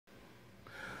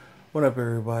What up,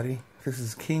 everybody? This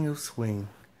is King of Swing,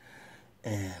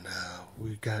 and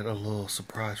we got a little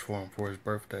surprise for him for his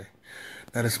birthday.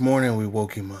 Now, this morning we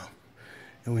woke him up,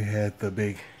 and we had the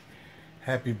big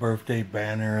happy birthday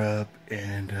banner up,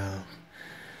 and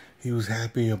he was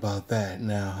happy about that.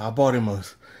 Now, I bought him a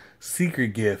secret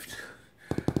gift,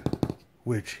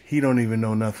 which he don't even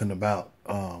know nothing about.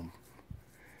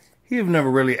 He have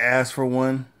never really asked for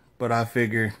one, but I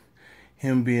figured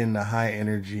him being the high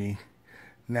energy,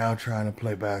 now trying to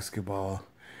play basketball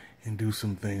and do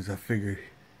some things, I figured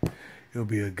it'll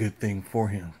be a good thing for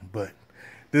him. But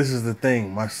this is the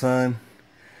thing, my son,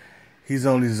 he's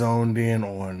only zoned in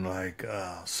on like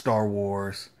Star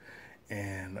Wars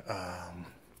and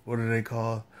what are they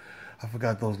called? I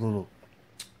forgot those little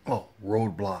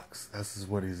roadblocks. That's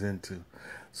what he's into.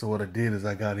 So what I did is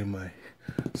I got him a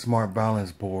smart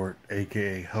balance board,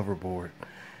 aka hoverboard,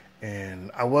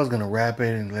 and I was gonna wrap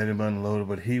it and let him unload it,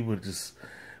 but he wouldn't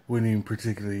even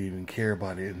particularly even care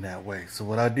about it in that way. So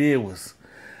what I did was,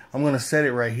 I'm gonna set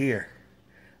it right here,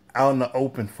 out in the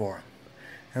open for him.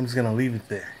 I'm just gonna leave it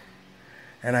there,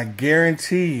 and I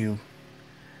guarantee you,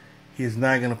 he's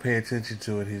not gonna pay attention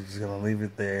to it. He's just gonna leave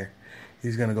it there.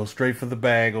 He's gonna go straight for the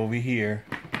bag over here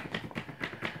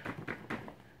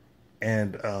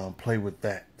and play with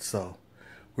that. So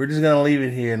we're just gonna leave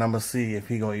it here, and I'm gonna see if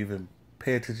he gonna even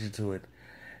pay attention to it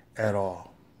at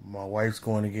all. My wife's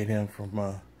going to get him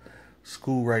from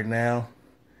school right now,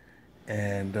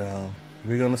 and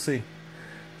we're gonna see.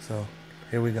 So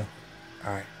here we go.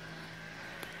 All right.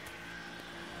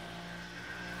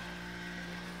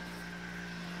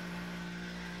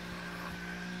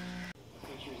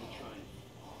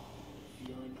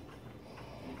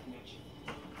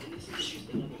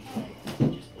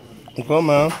 Come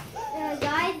on.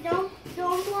 Guys, don't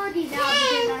blow these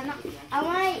out because I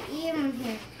want to eat them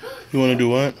here. You want to do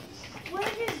what? Where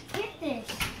did you get this?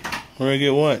 Where I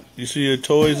get what? You see your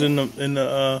toys in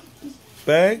the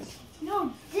bag?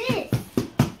 No, this.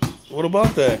 What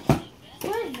about that?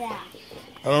 What is that?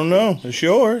 I don't know. It's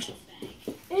yours.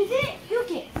 Is it? You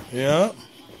get. Yeah.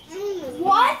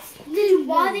 What? Did you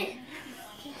want it?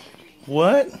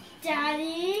 What?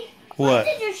 Daddy? What?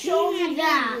 Why did you show me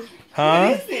that? Huh?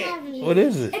 What is it? What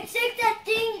is it? It's like that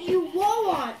thing you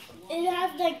roll on. It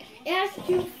has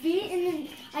 2 feet, and then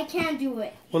I can't do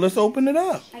it. Well, let's open it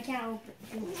up. I can't open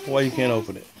it. Why you can't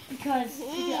open it? Because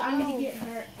I'm gonna get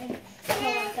hurt.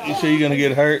 And You sure you're gonna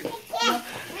get hurt?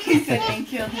 He said and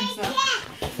killed himself.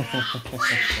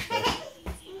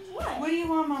 What do you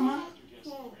want, Mama?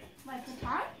 My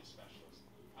guitar?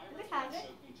 We have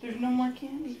it. There's no more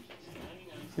candy.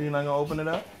 So you're not gonna open it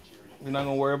up? You're not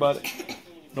gonna worry about it?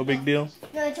 No big deal?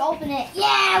 No, let's open it.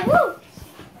 Yeah, woo!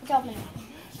 Let's open it.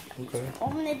 Okay.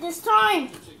 Open it this time.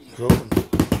 Open it.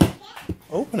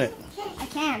 Open it. I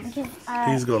can't because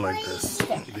These go like this.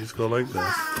 These go like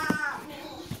this.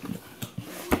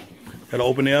 Gotta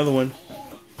open the other one.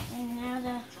 And now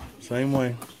the Same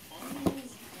way.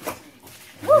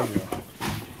 woo!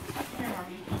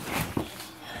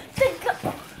 There you go.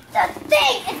 The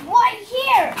thing is right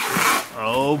here.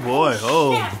 Oh boy.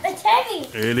 Oh. Yeah, it's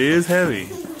heavy. It is heavy.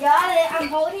 Got it. I'm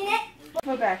holding it.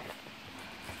 Go back.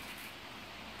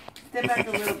 Step back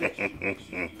a little bit.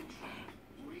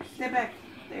 Step back.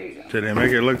 There you go. Did they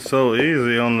make it look so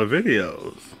easy on the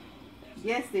videos?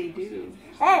 Yes, they do.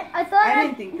 Hey, I thought I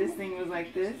didn't think this thing was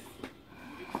like this.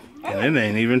 And it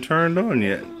ain't even turned on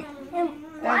yet.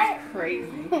 That's crazy.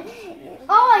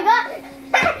 Oh my god!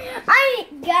 I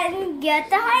gotta get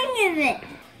the hang of it.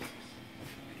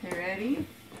 You ready?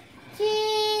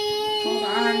 Cheese. Hold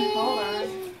on. Hold on.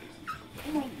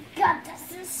 Oh my god,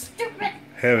 this is stupid.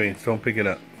 Heavy. Don't pick it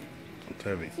up. It's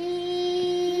heavy.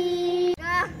 Cheese.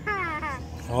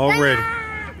 Already.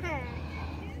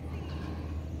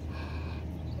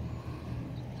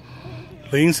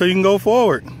 Lean so you can go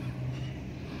forward.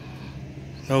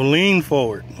 No, lean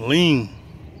forward. Lean.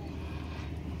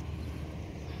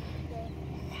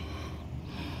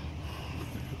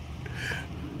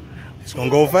 It's gonna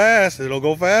go fast. It'll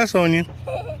go fast on you.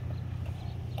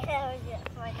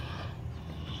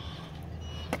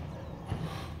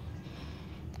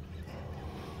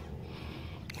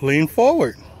 Lean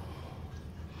forward.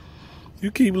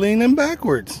 You keep leaning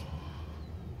backwards.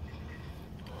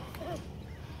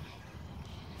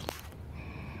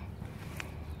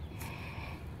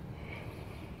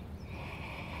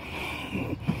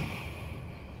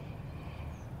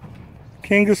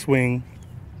 King of Swing.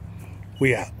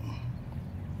 We out.